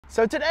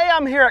So today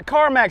I'm here at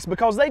CARMAX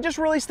because they just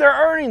released their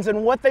earnings,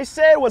 and what they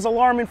said was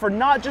alarming for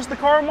not just the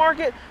car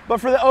market, but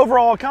for the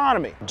overall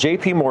economy.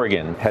 JP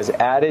Morgan has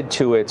added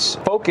to its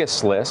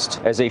focus list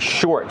as a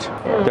short.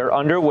 They're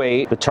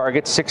underweight, the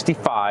target's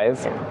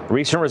 65.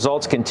 Recent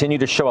results continue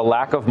to show a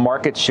lack of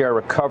market share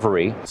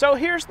recovery. So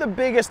here's the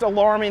biggest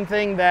alarming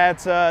thing that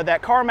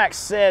CARMAX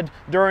said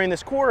during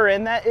this quarter,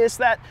 and that is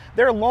that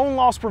their loan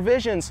loss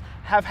provisions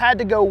have had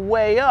to go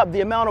way up.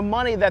 The amount of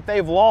money that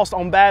they've lost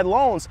on bad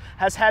loans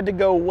has had to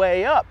go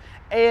way up,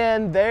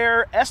 and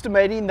they're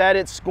estimating that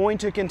it's going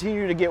to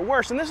continue to get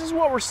worse. And this is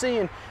what we're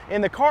seeing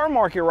in the car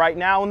market right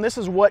now, and this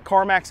is what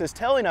CARMAX is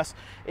telling us,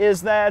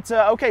 is that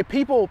okay,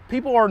 people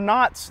are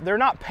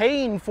not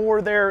paying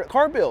for their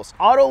car bills.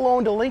 Auto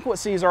loan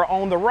delinquencies are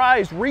on the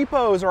rise,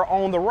 repos are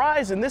on the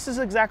rise, and this is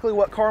exactly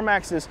what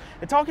CARMAX is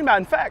talking about.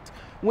 In fact,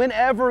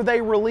 whenever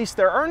they released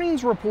their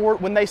earnings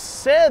report, when they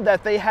said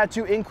that they had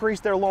to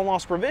increase their loan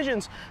loss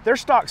provisions, their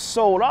stocks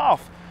sold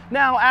off.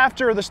 Now,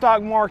 after the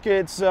stock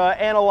markets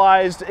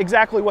analyzed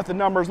exactly what the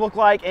numbers look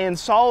like and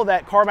saw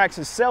that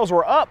CARMAX's sales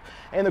were up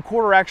and the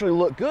quarter actually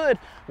looked good,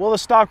 well, the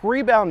stock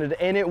rebounded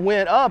and it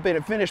went up and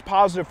it finished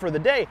positive for the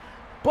day.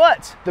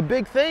 But the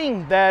big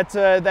thing that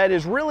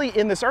is really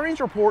in this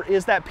earnings report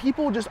is that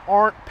people just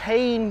aren't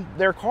paying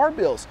their car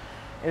bills.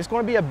 And it's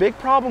going to be a big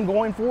problem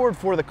going forward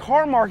for the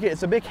car market.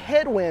 It's a big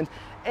headwind,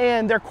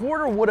 and their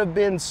quarter would have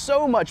been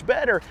so much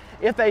better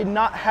if they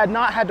had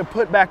not had to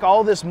put back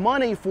all this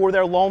money for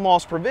their loan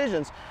loss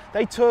provisions.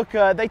 They took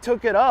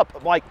it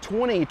up like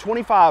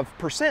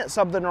 20–25%,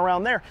 something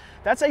around there.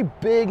 That's a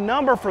big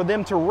number for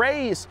them to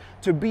raise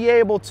to be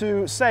able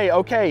to say,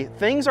 okay,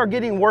 things are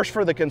getting worse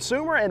for the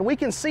consumer, and we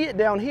can see it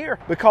down here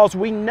because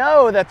we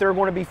know that there are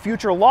going to be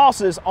future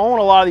losses on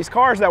a lot of these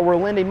cars that we're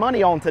lending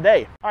money on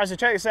today. All right, so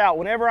check this out.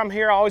 Whenever I'm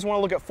here, I always want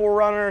to look at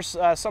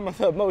 4Runners, some of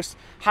the most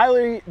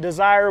highly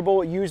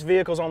desirable used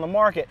vehicles on the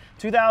market.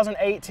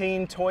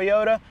 2018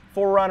 Toyota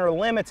 4Runner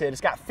Limited.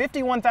 It's got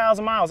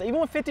 51,000 miles.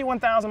 Even with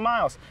 51,000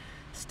 miles,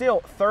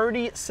 still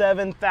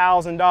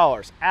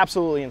 $37,000.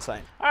 Absolutely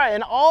insane. All right,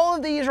 and all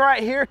of these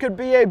right here could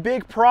be a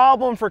big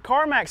problem for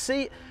CARMAX.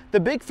 See, the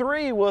big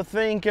three will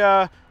think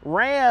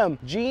Ram,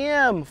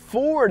 GM,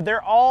 Ford,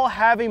 they're all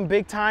having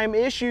big time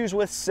issues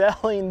with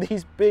selling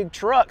these big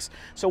trucks.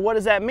 So what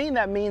does that mean?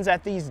 That means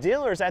at these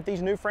dealers, at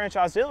these new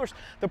franchise dealers,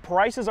 the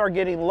prices are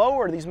getting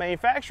lower. These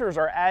manufacturers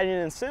are adding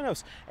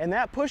incentives, and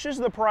that pushes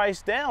the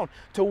price down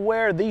to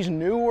where these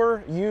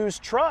newer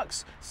used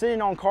trucks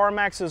sitting on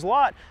CARMAX's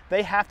lot,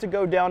 they have to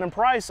go down in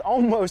price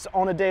almost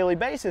on a daily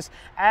basis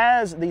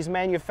as these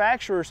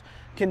manufacturers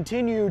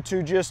continue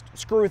to just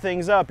screw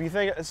things up. You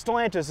think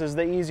Stellantis is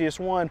the easiest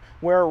one,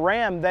 where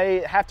Ram,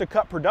 they have to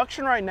cut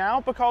production right now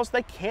because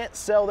they can't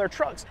sell their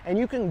trucks. And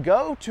you can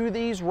go to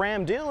these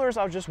Ram dealers.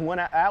 I just went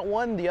at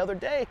one the other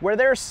day where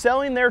they're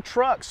selling their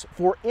trucks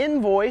for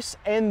invoice,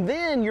 and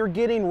then you're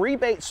getting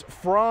rebates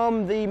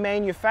from the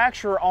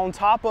manufacturer on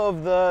top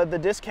of the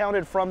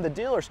discounted from the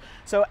dealers.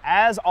 So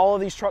as all of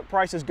these truck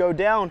prices go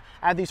down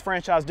at these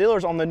franchise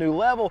dealers on the new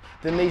level,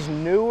 then these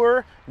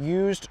newer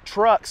used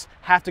trucks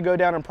have to go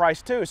down in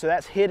price too. So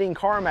that's hitting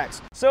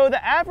CARMAX. So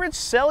the average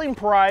selling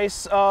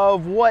price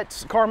of what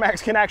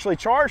CARMAX can actually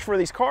charge for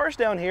these cars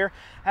down here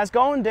has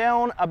gone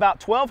down about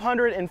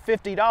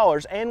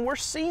 $1,250, and we're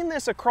seeing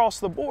this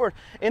across the board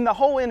in the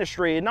whole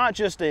industry, not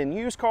just in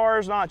used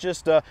cars, not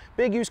just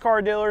big used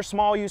car dealers,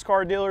 small used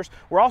car dealers.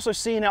 We're also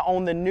seeing it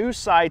on the new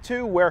side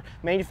too, where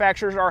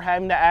manufacturers are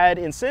having to add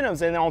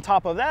incentives, and on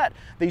top of that,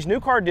 these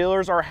new car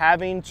dealers are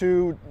having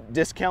to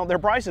discount their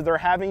prices. They're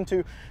having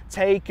to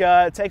take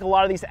a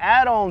lot of these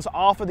add-ons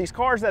off of these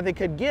cars that they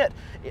could get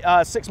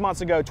 6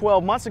 months ago,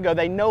 12 months ago.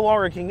 They no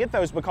longer can get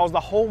those because the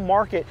whole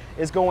market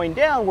is going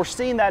down. We're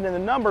seeing that in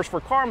the numbers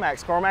for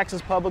CARMAX. CARMAX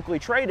is publicly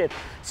traded,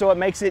 so it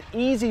makes it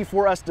easy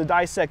for us to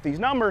dissect these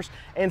numbers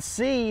and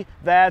see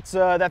that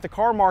that the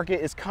car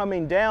market is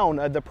coming down.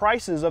 The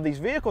prices of these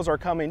vehicles are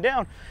coming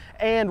down,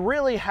 and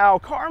really how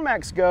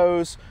CARMAX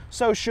goes,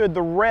 so should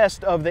the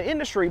rest of the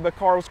industry,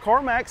 because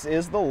CARMAX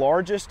is the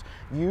largest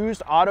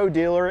used auto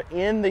dealer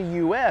in the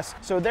US.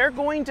 So they're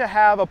going to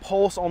have a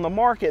pulse on the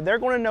market. They're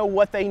going to know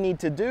what they need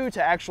to do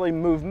to actually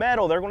move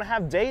metal. They're going to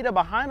have data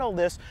behind all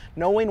this,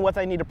 knowing what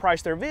they need to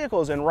price their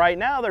vehicles. And right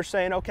now they're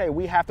saying, okay,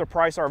 we have to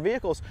price our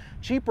vehicles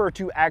cheaper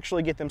to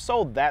actually get them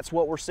sold. That's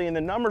what we're seeing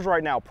the numbers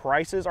right now.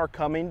 Prices are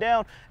coming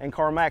down, and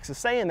CARMAX is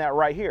saying that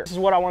right here. This is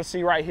what I want to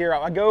see right here.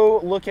 I go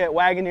look at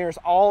Wagoneers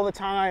all the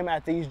time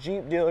at these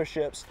Jeep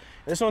dealerships.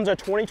 This one's a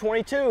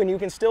 2022, and you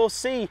can still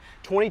see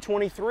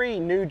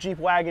 2023 new Jeep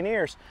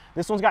Wagoneers.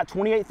 This one's got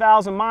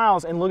 28,000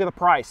 miles, and look at the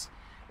price.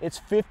 It's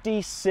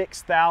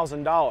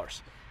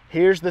 $56,000.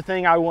 Here's the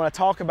thing I want to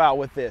talk about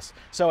with this.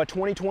 So a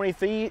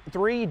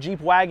 2023 Jeep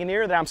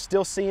Wagoneer that I'm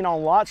still seeing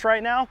on lots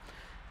right now,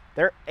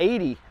 they're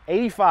 $80,000,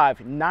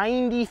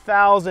 $85,000,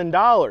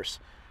 $90,000.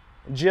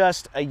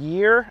 Just a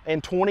year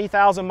and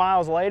 20,000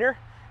 miles later,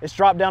 it's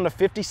dropped down to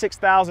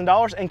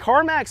 $56,000, and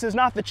CARMAX is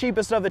not the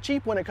cheapest of the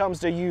cheap when it comes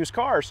to used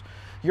cars.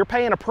 You're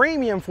paying a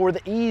premium for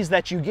the ease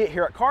that you get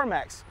here at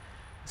CARMAX.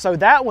 So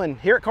that one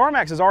here at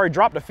CarMax has already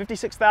dropped to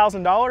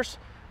 $56,000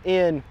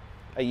 in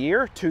a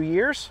year, 2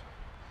 years.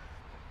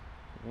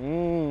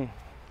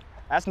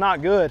 That's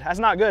not good. That's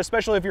not good,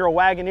 especially if you're a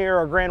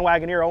Wagoneer or Grand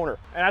Wagoneer owner.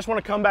 And I just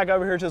want to come back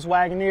over here to this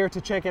Wagoneer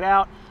to check it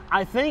out.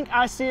 I think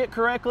I see it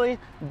correctly,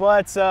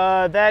 but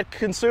that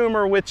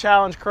consumer with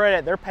challenge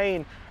credit, they're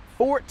paying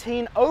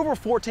over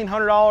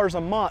 $1,400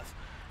 a month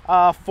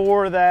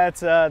for that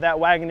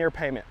Wagoneer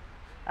payment.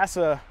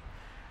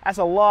 That's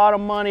a lot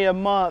of money a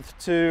month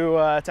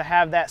to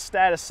have that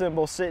status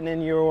symbol sitting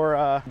in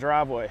your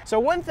driveway. So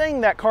one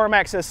thing that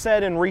CarMax has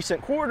said in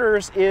recent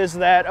quarters is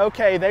that,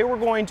 okay, they were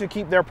going to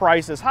keep their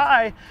prices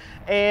high,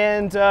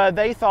 and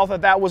they thought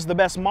that that was the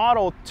best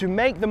model to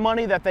make the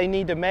money that they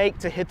need to make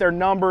to hit their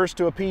numbers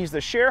to appease the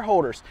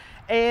shareholders.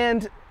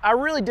 And I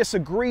really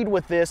disagreed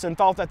with this and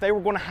thought that they were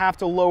going to have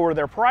to lower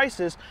their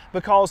prices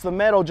because the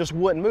metal just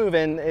wouldn't move.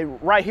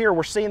 And right here,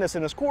 we're seeing this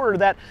in this quarter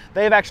that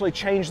they've actually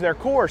changed their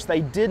course. They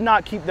did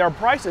not keep their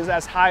prices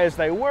as high as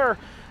they were.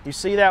 You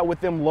see that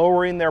with them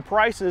lowering their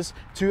prices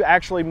to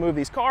actually move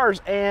these cars.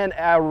 And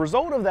a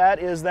result of that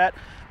is that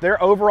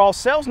their overall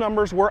sales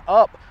numbers were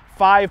up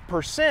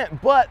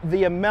 5%, but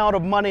the amount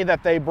of money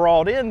that they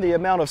brought in, the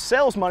amount of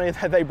sales money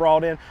that they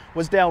brought in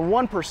was down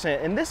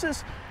 1%. And this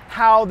is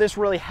how this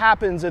really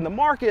happens in the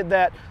market,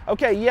 that,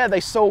 okay, yeah,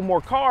 they sold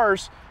more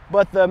cars,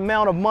 but the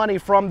amount of money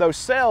from those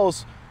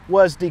sales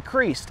was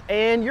decreased.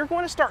 And you're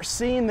going to start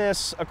seeing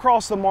this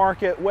across the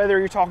market, whether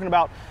you're talking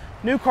about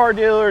new car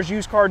dealers,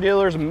 used car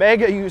dealers,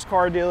 mega used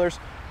car dealers,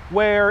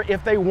 where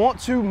if they want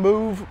to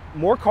move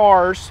more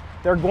cars,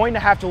 they're going to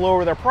have to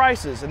lower their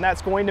prices. And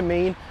that's going to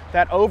mean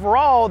that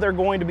overall, they're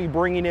going to be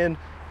bringing in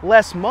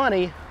less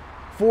money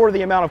for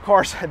the amount of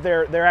cars that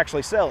they're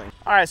actually selling.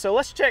 All right, so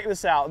let's check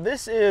this out.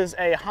 This is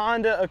a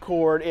Honda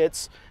Accord.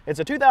 It's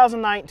a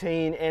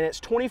 2019 and it's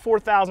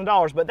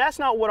 $24,000, but that's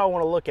not what I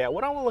want to look at.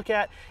 What I want to look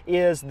at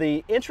is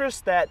the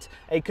interest that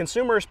a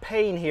consumer is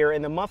paying here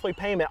in the monthly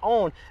payment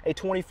on a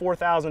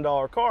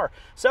 $24,000 car.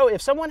 So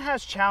if someone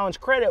has challenge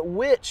credit,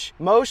 which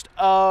most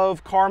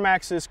of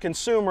CarMax's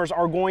consumers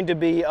are going to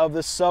be of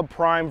the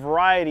subprime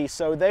variety,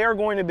 so they are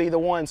going to be the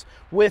ones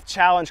with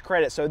challenge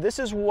credit. So this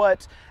is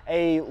what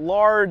a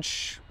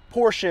large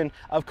portion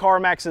of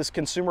CarMax's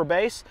consumer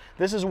base,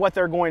 this is what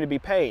they're going to be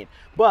paying.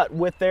 But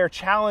with their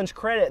challenge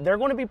credit, they're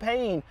going to be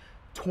paying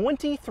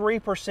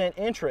 23%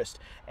 interest.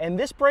 And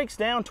this breaks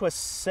down to a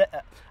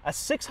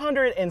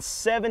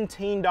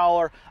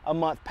 $617 a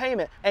month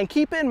payment. And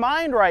keep in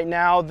mind right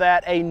now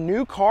that a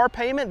new car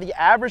payment, the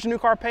average new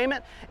car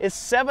payment is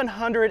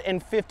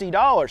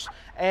 $750.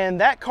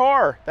 And that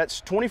car, that's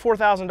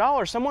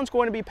 $24,000, someone's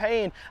going to be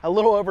paying a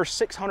little over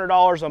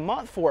 $600 a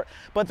month for it.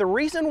 But the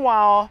reason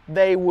why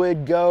they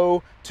would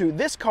go to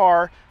this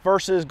car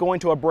versus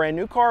going to a brand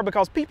new car,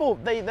 because people,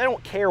 they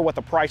don't care what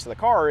the price of the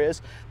car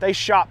is, they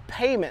shop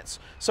payments.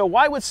 So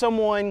why would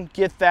someone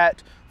get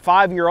that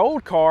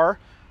 5-year-old car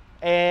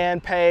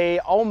and pay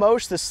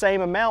almost the same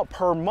amount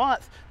per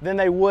month than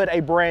they would a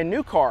brand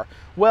new car?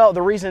 Well,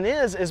 the reason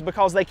is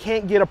because they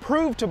can't get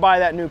approved to buy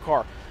that new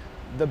car.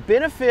 The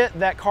benefit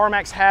that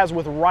CarMax has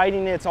with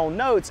writing its own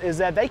notes is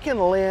that they can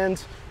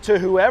lend to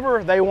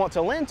whoever they want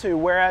to lend to,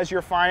 whereas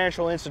your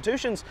financial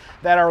institutions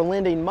that are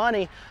lending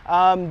money,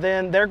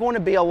 then they're going to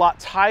be a lot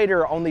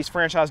tighter on these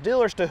franchise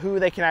dealers to who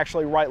they can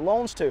actually write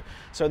loans to.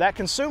 So that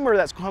consumer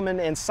that's coming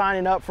and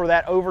signing up for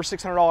that over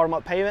 $600 a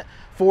month payment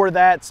for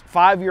that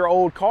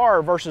 5-year-old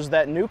car versus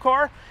that new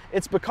car,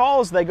 it's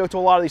because they go to a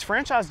lot of these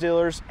franchise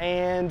dealers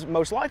and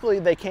most likely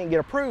they can't get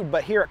approved.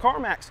 But here at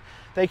CarMax,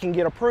 they can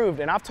get approved.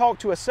 And I've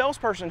talked to a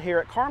salesperson here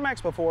at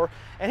CarMax before,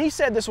 and he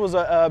said this was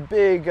a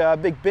big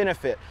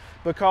benefit,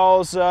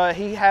 because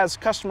he has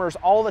customers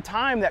all the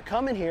time that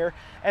come in here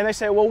and they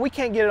say, well, we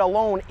can't get a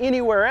loan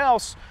anywhere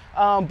else,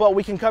 but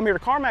we can come here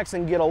to CarMax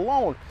and get a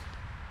loan.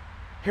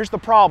 Here's the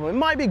problem. It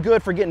might be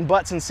good for getting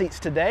butts and seats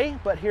today,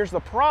 but here's the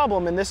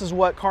problem, and this is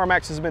what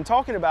CarMax has been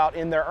talking about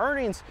in their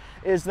earnings,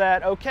 is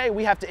that, okay,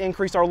 we have to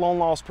increase our loan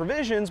loss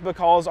provisions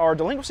because our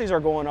delinquencies are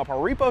going up, our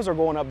repos are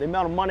going up, the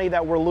amount of money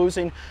that we're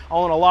losing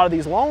on a lot of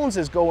these loans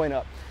is going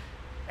up.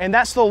 And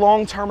that's the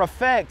long-term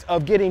effect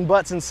of getting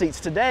butts and seats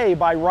today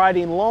by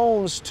writing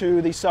loans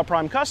to these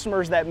subprime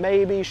customers that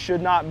maybe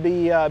should not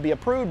be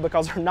approved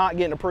because they're not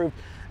getting approved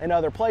in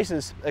other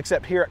places,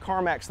 except here at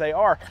CarMax they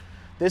are.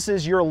 This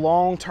is your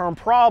long-term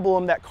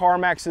problem that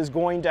CarMax is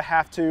going to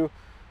have to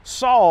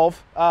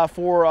solve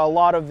for a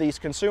lot of these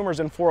consumers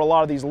and for a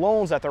lot of these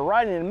loans that they're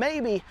writing. And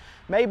maybe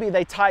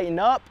they tighten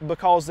up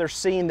because they're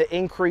seeing the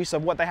increase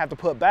of what they have to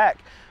put back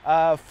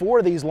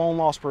for these loan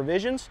loss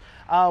provisions.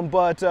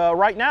 But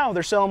right now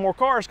they're selling more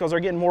cars because they're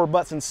getting more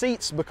butts and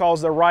seats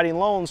because they're writing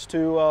loans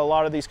to a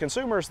lot of these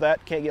consumers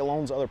that can't get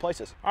loans other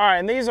places. All right,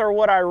 and these are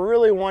what I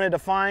really wanted to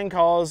find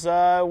because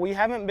we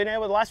haven't been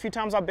able, the last few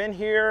times I've been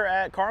here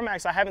at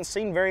CarMax, I haven't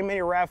seen very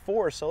many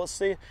RAV4s. So let's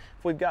see if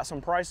we've got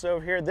some prices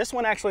over here. This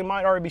one actually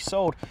might already be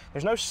sold.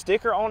 There's no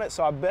sticker on it,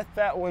 so I bet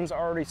that one's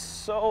already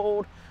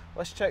sold.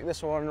 Let's check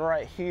this one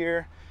right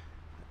here.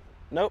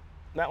 Nope,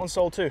 that one's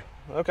sold too.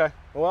 Okay,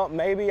 well,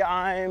 maybe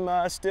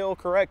I'm still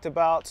correct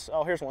about,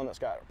 oh, here's one that's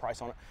got a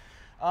price on it.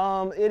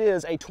 It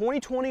is a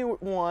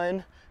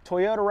 2021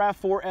 Toyota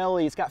RAV4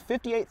 LE. It's got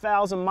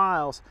 58,000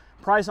 miles.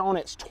 Price on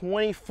it's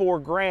 24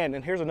 grand.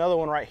 And here's another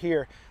one right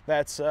here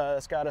that's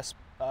got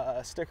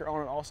a sticker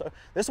on it also.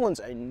 This one's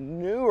a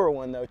newer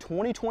one though,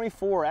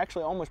 2024,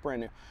 actually almost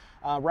brand new.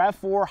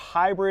 RAV4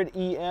 Hybrid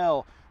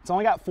EL. It's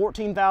only got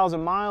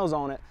 14,000 miles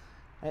on it.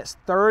 It's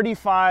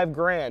 35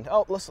 grand.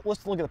 Oh, let's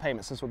look at the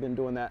payments since we've been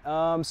doing that.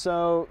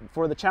 So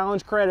for the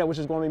challenge credit, which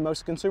is going to be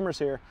most consumers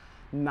here,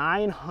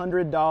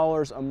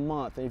 $900 a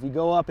month. And if you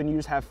go up and you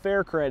just have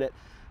fair credit,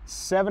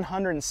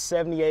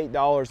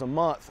 $778 a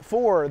month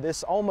for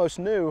this almost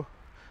new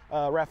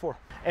RAV4.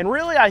 And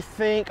really, I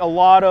think a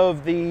lot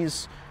of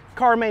these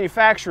car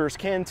manufacturers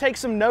can take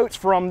some notes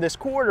from this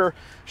quarter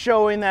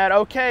showing that,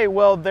 okay,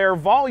 well, their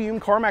volume,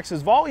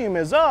 CarMax's volume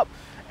is up,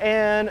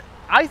 and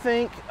I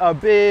think a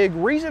big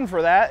reason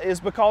for that is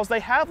because they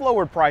have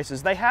lowered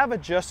prices. They have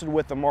adjusted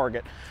with the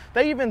market.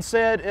 They even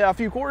said a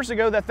few quarters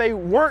ago that they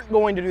weren't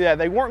going to do that.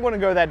 They weren't going to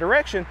go that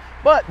direction,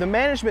 but the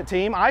management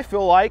team, I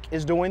feel like,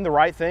 is doing the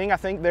right thing. I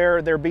think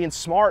they're being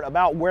smart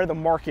about where the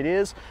market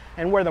is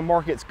and where the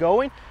market's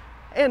going.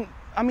 And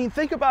I mean,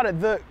 think about it,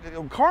 the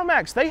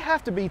CarMax, they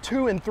have to be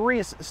 2 and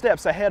 3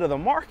 steps ahead of the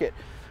market.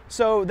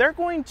 So they're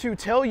going to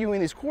tell you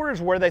in these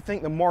quarters where they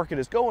think the market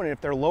is going. And if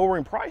they're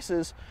lowering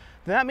prices,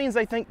 then that means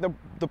they think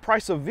the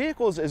price of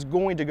vehicles is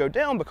going to go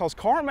down, because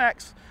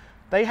CarMax,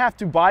 they have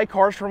to buy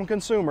cars from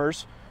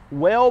consumers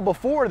well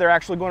before they're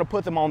actually going to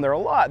put them on their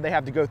lot. They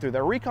have to go through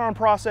their recon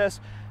process.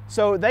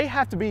 So they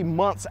have to be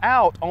months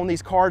out on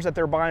these cars that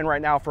they're buying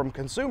right now from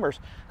consumers,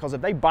 because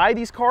if they buy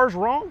these cars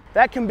wrong,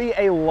 that can be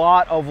a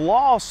lot of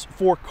loss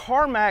for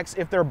CarMax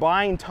if they're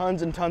buying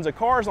tons and tons of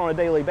cars on a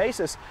daily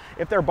basis.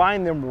 If they're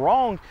buying them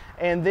wrong,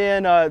 and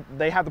then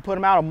they have to put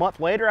them out a month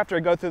later after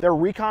they go through their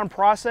recon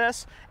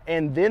process,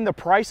 and then the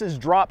prices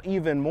drop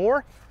even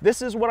more.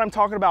 This is what I'm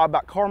talking about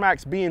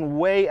CarMax being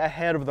way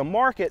ahead of the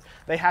market.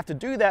 They have to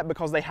do that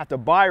because they have to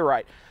buy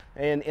right.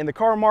 And in the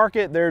car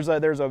market, there's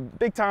a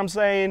big time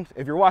saying,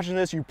 if you're watching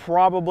this, you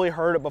probably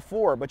heard it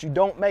before, but you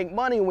don't make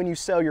money when you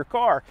sell your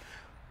car.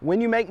 When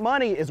you make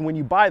money is when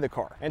you buy the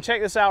car. And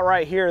check this out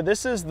right here.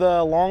 This is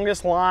the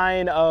longest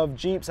line of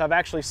Jeeps I've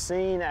actually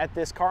seen at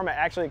this CarMax.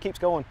 Actually, it keeps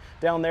going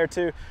down there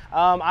too.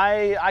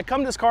 I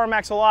come to this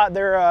CarMax a lot.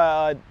 They're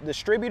a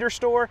distributor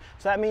store,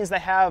 so that means they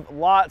have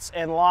lots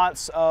and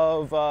lots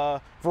of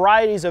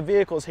varieties of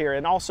vehicles here,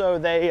 and also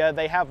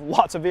they have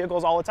lots of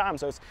vehicles all the time,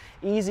 so it's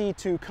easy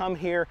to come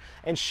here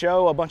and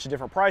show a bunch of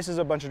different prices,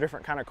 a bunch of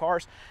different kind of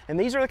cars. And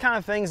these are the kind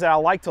of things that I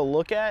like to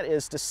look at,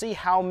 is to see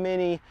how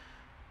many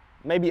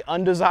maybe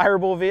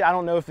undesirable vehicles, I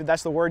don't know if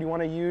that's the word you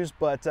want to use,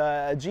 but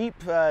Jeep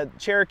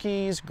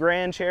Cherokees,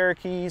 Grand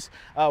Cherokees,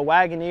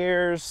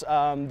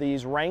 Wagoneers,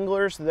 these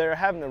Wranglers, they're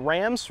having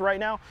Rams right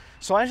now.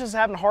 Stellantis is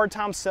having a hard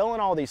time selling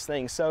all these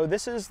things. So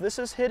this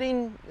is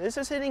hitting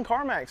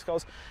CarMax,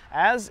 because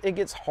as it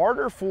gets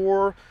harder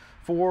for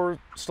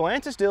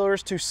Stellantis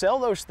dealers to sell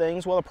those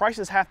things, well, the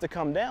prices have to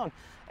come down.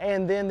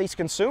 And then these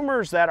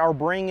consumers that are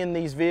bringing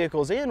these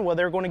vehicles in, well,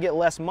 they're going to get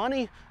less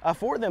money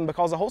for them,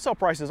 because the wholesale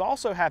prices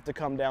also have to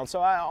come down.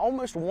 So I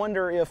almost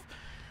wonder if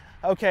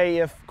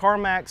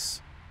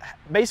CarMax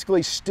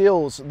basically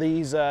steals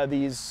these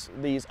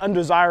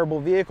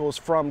undesirable vehicles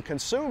from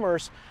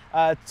consumers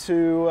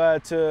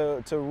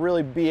to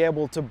really be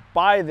able to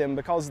buy them,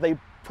 because they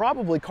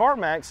probably,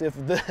 CarMax,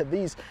 if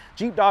these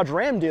Jeep Dodge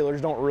Ram dealers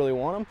don't really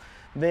want them,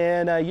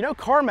 then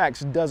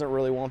CarMax doesn't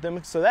really want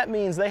them. So that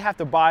means they have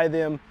to buy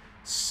them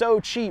so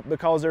cheap,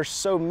 because there's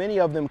so many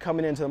of them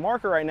coming into the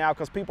market right now,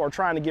 because people are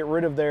trying to get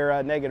rid of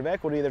their negative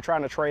equity. They're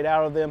trying to trade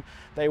out of them.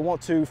 They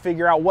want to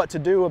figure out what to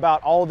do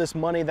about all this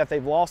money that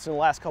they've lost in the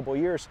last couple of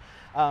years,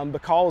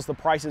 because the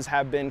prices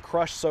have been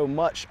crushed so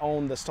much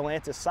on the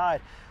Stellantis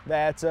side,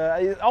 that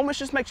it almost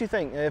just makes you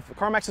think, if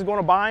CarMax is going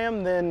to buy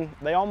them, then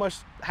they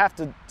almost have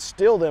to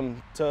steal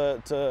them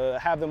to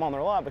have them on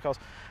their lot, because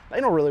they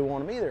don't really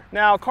want them either.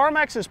 Now,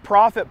 CarMax's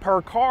profit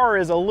per car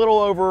is a little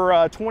over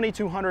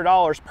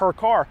 $2,200 per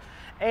car.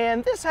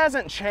 And this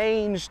hasn't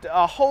changed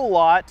a whole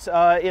lot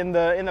in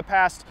the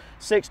past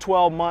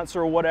 6-12 months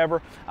or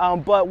whatever.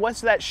 But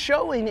what's that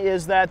showing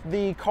is that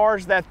the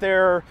cars that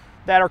are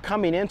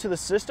coming into the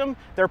system,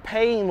 they're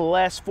paying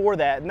less for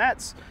that, and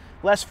that's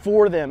less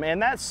for them, and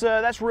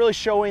that's really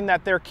showing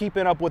that they're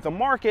keeping up with the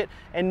market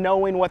and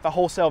knowing what the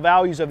wholesale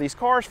values of these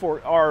cars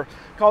are,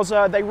 because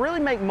they really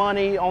make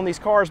money on these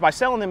cars by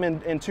selling them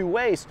in 2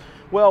 ways.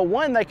 Well,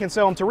 one, they can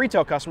sell them to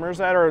retail customers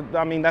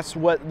that's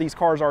what these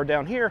cars are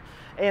down here,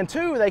 and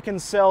 2, they can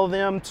sell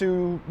them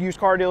to used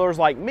car dealers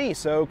like me.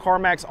 So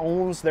CarMax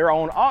owns their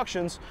own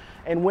auctions,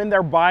 and when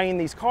they're buying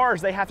these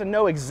cars, they have to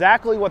know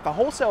exactly what the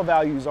wholesale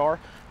values are,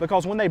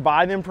 because when they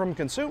buy them from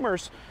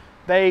consumers,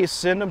 they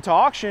send them to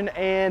auction,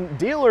 and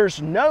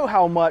dealers know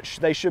how much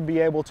they should be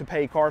able to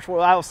pay cars for.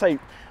 Well, I'll say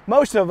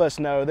most of us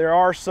know. There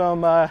are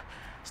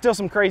still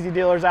some crazy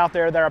dealers out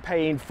there that are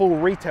paying full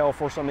retail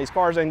for some of these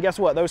cars, and guess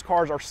what? Those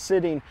cars are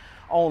sitting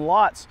on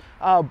lots.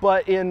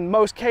 But in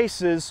most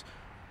cases,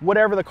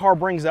 whatever the car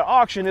brings at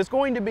auction is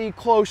going to be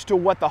close to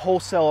what the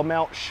wholesale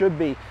amount should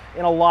be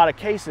in a lot of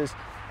cases.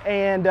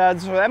 And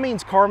so that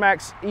means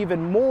CARMAX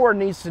even more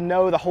needs to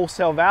know the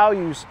wholesale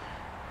values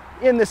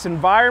in this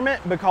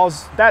environment,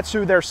 because that's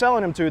who they're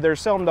selling them to. They're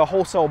selling to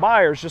wholesale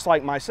buyers just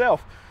like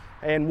myself.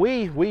 And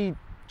we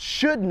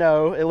should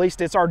know, at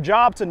least it's our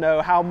job to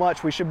know how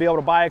much we should be able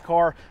to buy a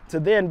car to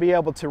then be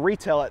able to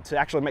retail it to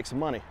actually make some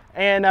money.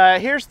 And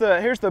here's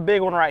the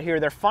big one right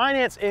here. Their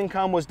finance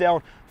income was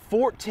down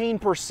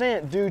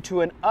 14% due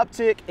to an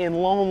uptick in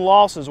loan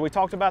losses. We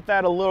talked about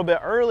that a little bit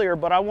earlier,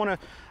 but I want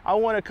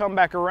to come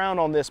back around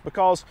on this,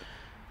 because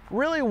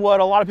really what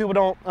a lot of people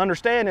don't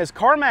understand is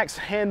CARMAX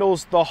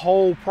handles the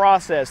whole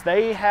process.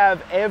 They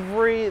have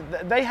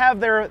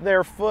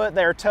their foot,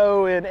 their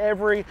toe in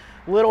every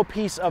little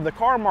piece of the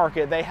car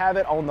market. They have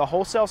it on the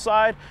wholesale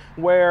side,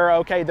 where,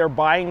 okay, they're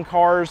buying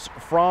cars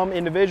from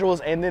individuals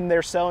and then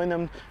they're selling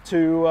them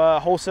to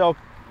wholesale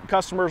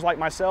customers like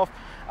myself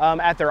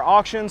at their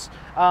auctions.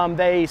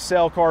 They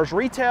sell cars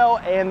retail,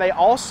 and they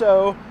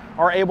also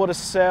are able to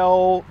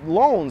sell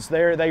loans.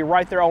 They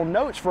write their own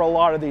notes for a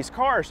lot of these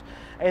cars.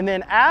 And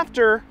then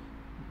after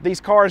these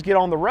cars get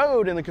on the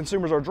road and the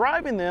consumers are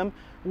driving them,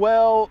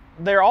 well,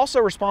 they're also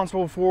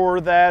responsible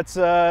for that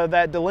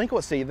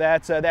delinquency,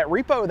 that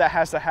repo that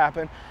has to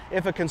happen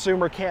if a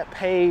consumer can't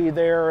pay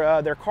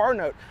their car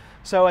note.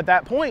 So at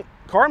that point,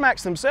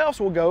 CARMAX themselves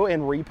will go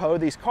and repo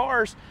these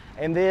cars,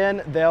 and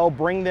then they'll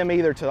bring them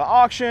either to the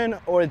auction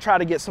or try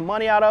to get some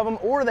money out of them,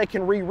 or they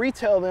can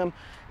re-retail them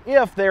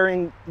if they're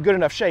in good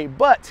enough shape.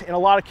 But in a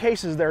lot of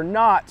cases, they're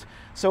not.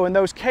 So in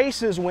those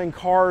cases, when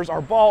cars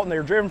are bought and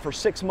they're driven for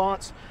 6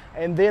 months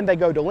and then they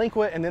go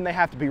delinquent and then they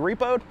have to be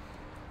repoed,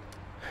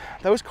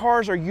 those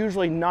cars are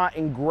usually not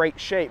in great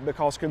shape,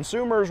 because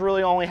consumers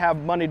really only have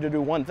money to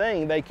do one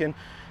thing. They can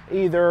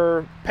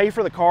either pay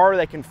for the car or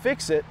they can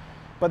fix it,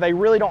 but they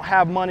really don't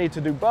have money to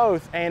do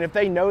both. And if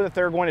they know that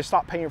they're going to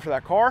stop paying for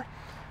that car,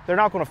 they're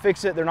not going to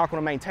fix it, they're not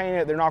going to maintain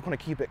it, they're not going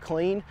to keep it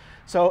clean.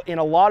 So in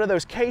a lot of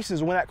those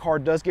cases, when that car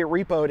does get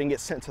repoed and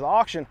gets sent to the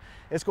auction,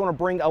 it's going to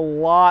bring a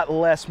lot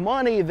less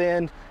money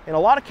than, in a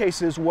lot of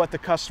cases, what the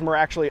customer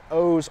actually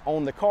owes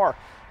on the car.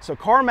 So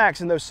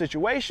CARMAX in those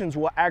situations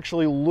will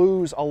actually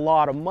lose a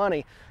lot of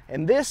money.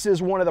 And this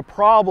is one of the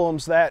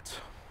problems that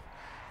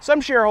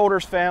some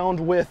shareholders found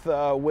with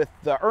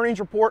the earnings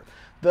report.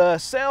 The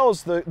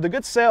sales, the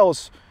good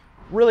sales,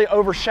 really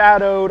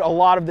overshadowed a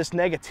lot of this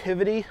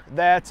negativity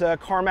that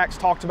CARMAX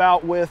talked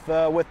about with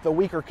the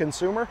weaker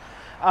consumer.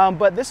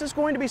 But this is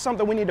going to be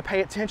something we need to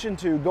pay attention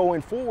to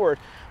going forward,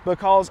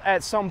 because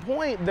at some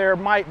point there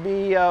might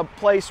be a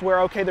place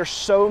where, okay, there's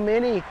so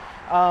many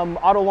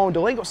auto loan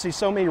delinquencies,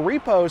 so many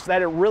repos,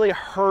 that it really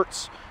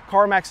hurts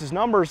CARMAX's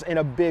numbers in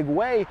a big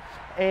way.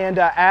 And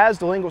as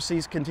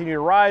delinquencies continue to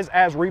rise,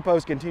 as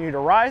repos continue to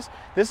rise,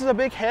 this is a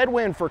big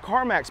headwind for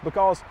CARMAX,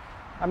 because,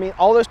 I mean,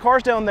 all those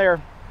cars down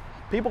there,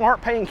 people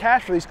aren't paying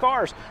cash for these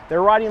cars.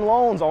 They're writing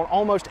loans on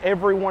almost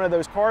every one of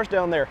those cars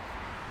down there.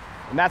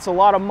 And that's a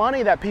lot of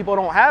money that people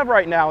don't have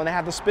right now, and they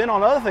have to spend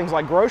on other things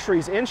like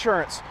groceries,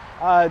 insurance,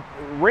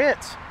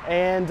 rent,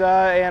 and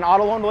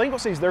auto loan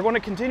delinquencies. They're going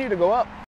to continue to go up.